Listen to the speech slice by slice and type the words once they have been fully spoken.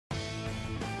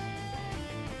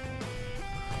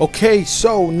Okay,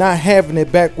 so not having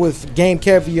it back with Game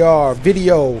Caviar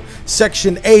video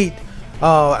section 8.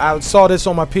 I saw this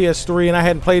on my PS3 and I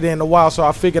hadn't played it in a while, so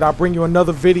I figured I'd bring you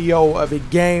another video of a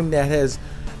game that has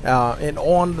an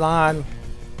online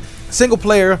single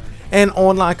player and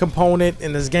online component,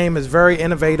 and this game is very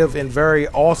innovative and very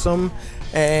awesome,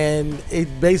 and it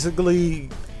basically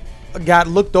got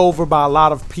looked over by a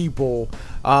lot of people.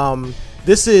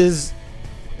 This is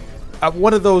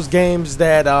one of those games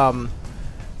that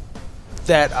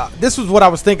this was what I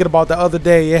was thinking about the other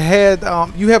day. It had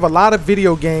you have a lot of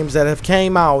video games that have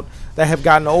came out that have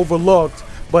gotten overlooked,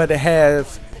 but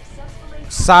have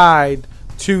side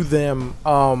to them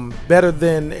better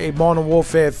than a Modern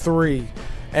Warfare 3,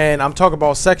 and I'm talking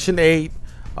about Section 8,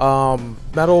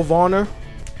 Medal of Honor.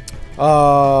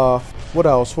 What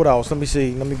else? Let me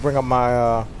see. Let me bring up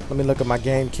my let me look at my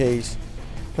game case.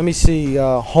 Let me see.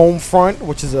 Homefront,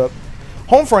 which is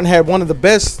Homefront had one of the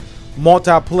best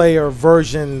multiplayer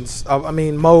versions of,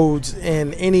 modes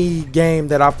in any game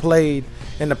that I've played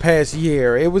in the past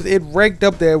year. It ranked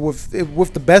up there with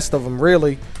the best of them,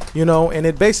 really, you know. And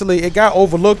it got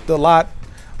overlooked a lot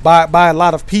by a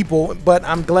lot of people, but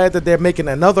I'm glad that they're making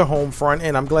another Homefront,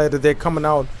 and I'm glad that they're coming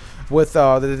out with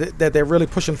that they're really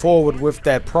pushing forward with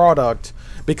that product,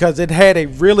 because it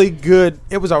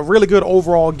was a really good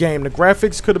overall game. The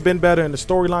graphics could have been better and the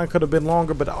storyline could have been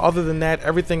longer, but other than that,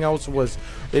 everything else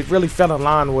it really fell in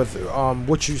line with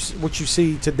what you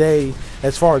see today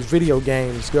as far as video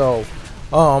games go.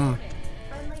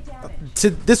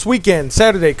 This weekend,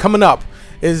 Saturday coming up,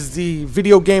 is the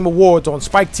Video Game Awards on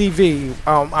Spike TV.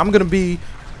 I'm gonna be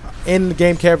in the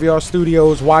Game Caviar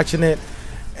studios watching it,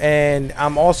 and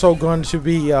I'm also going to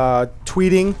be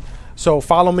tweeting. So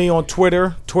follow me on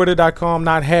Twitter, twitter.com,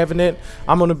 not having it.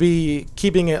 I'm going to be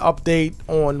keeping an update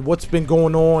on what's been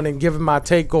going on and giving my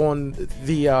take on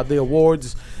the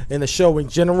awards and the show in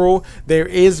general. There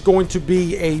is going to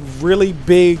be a really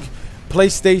big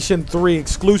PlayStation 3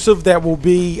 exclusive that will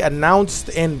be announced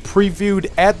and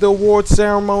previewed at the awards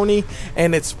ceremony,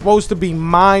 and it's supposed to be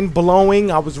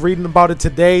mind-blowing. I was reading about it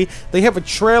today. They have a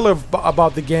trailer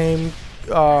about the game,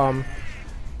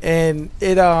 and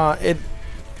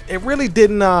it really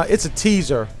didn't it's a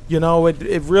teaser, you know.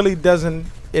 It really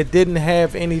didn't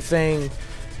have anything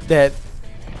that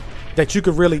you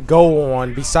could really go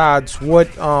on besides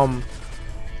what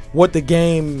the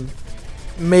game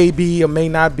may be or may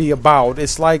not be about.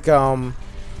 It's like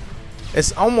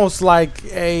it's almost like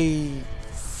I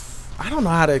don't know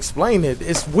how to explain it.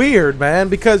 It's weird, man,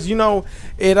 because, you know,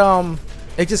 it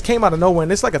just came out of nowhere,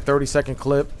 and it's like a 30-second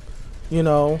clip, you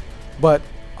know. But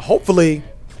hopefully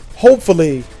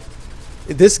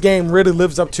this game really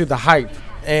lives up to the hype,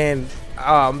 and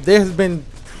there has been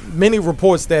many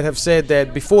reports that have said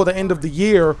that before the end of the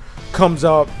year comes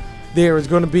up, there is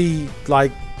going to be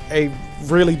like a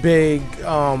really big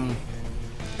a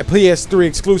PS3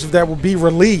 exclusive that will be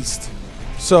released.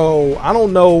 So I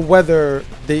don't know whether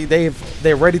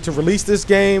they're ready to release this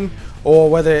game or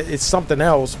whether it's something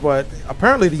else, but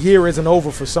apparently the year isn't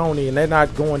over for Sony, and they're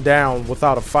not going down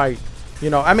without a fight. You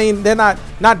know, I mean, they're not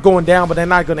going down, but they're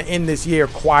not going to end this year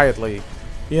quietly,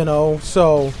 you know.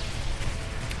 So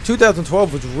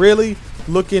 2012 was really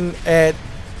looking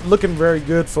very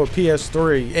good for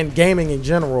PS3 and gaming in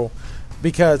general,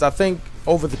 because I think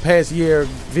over the past year,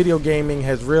 video gaming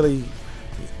has really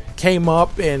came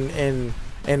up and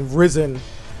risen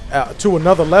to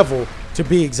another level, to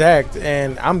be exact,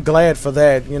 and I'm glad for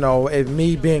that. You know, and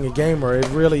me being a gamer, it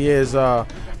really is a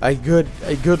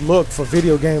good look for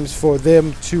video games, for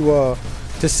them to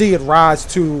see it rise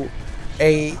to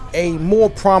a more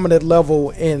prominent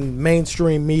level in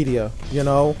mainstream media, you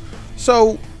know.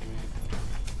 So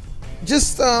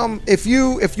just if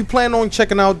you plan on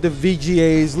checking out the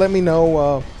VGAs, let me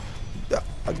know.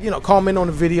 You know, comment on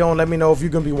the video and let me know if you're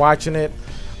gonna be watching it,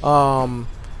 and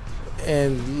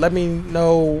let me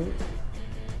know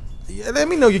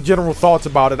your general thoughts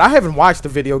about it. I haven't watched the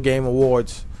Video Game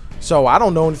Awards, so I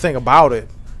don't know anything about it,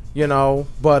 you know.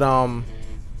 But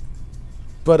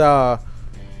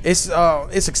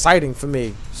it's exciting for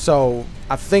me. So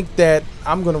I think that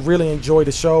I'm gonna really enjoy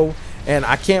the show, and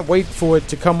I can't wait for it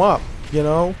to come up, you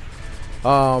know.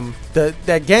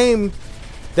 That game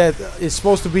that is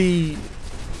supposed to be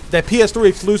that PS3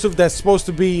 exclusive that's supposed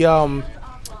to be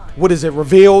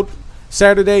revealed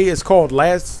Saturday is called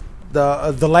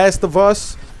The Last of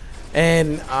Us,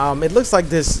 and it looks like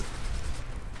this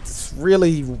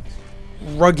really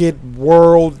rugged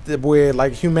world where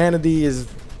like humanity is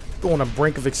on the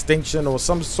brink of extinction, or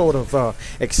some sort of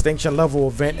extinction level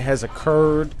event has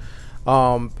occurred.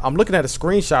 I'm looking at a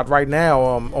screenshot right now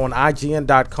on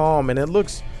IGN.com, and it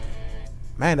looks,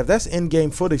 Man, if that's in-game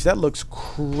footage, that looks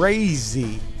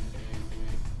crazy.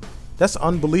 That's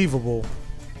unbelievable.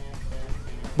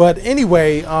 But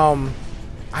anyway,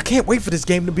 I can't wait for this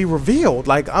game to be revealed.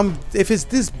 Like, if it's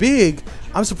this big,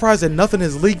 I'm surprised that nothing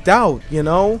has leaked out, you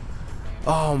know?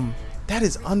 That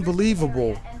is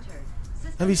unbelievable.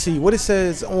 Let me see what it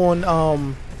says on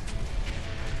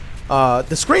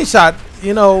the screenshot.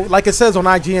 You know, like it says on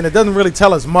IGN, it doesn't really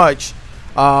tell us much.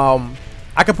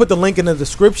 I can put the link in the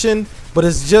description, but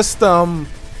it's just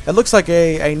it looks like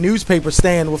a newspaper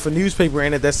stand with a newspaper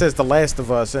in it that says The Last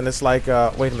of Us, and it's like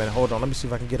wait a minute, hold on, let me see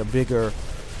if I can get a bigger.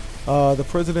 The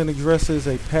president addresses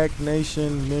a packed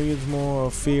nation, millions more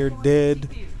are feared dead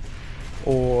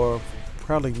or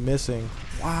probably missing.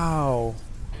 Wow.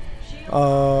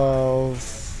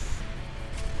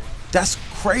 That's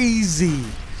crazy.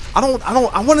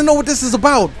 I want to know what this is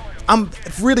about. I'm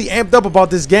really amped up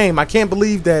about this game. I can't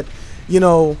believe that, you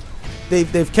know,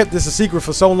 they've kept this a secret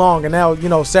for so long, and now, you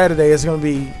know, Saturday is going to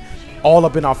be all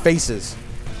up in our faces,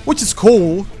 which is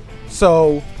cool.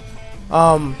 So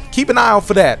keep an eye out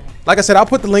for that. Like I said, I'll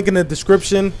put the link in the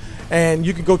description, and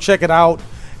you can go check it out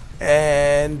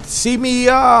and see me.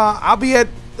 I'll be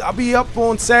up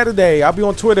on Saturday. I'll be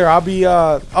on Twitter. I'll be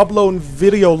uploading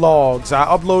video logs. I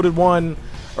uploaded one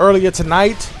earlier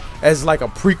tonight as like a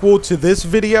prequel to this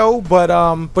video, but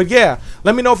yeah,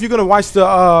 let me know if you're gonna watch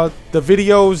the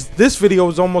videos. This video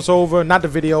is almost over. Not the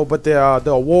video, but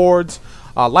the awards.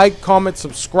 Like, comment,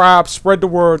 subscribe, spread the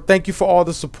word. Thank you for all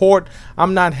the support.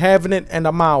 I'm not having it, and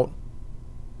I'm out.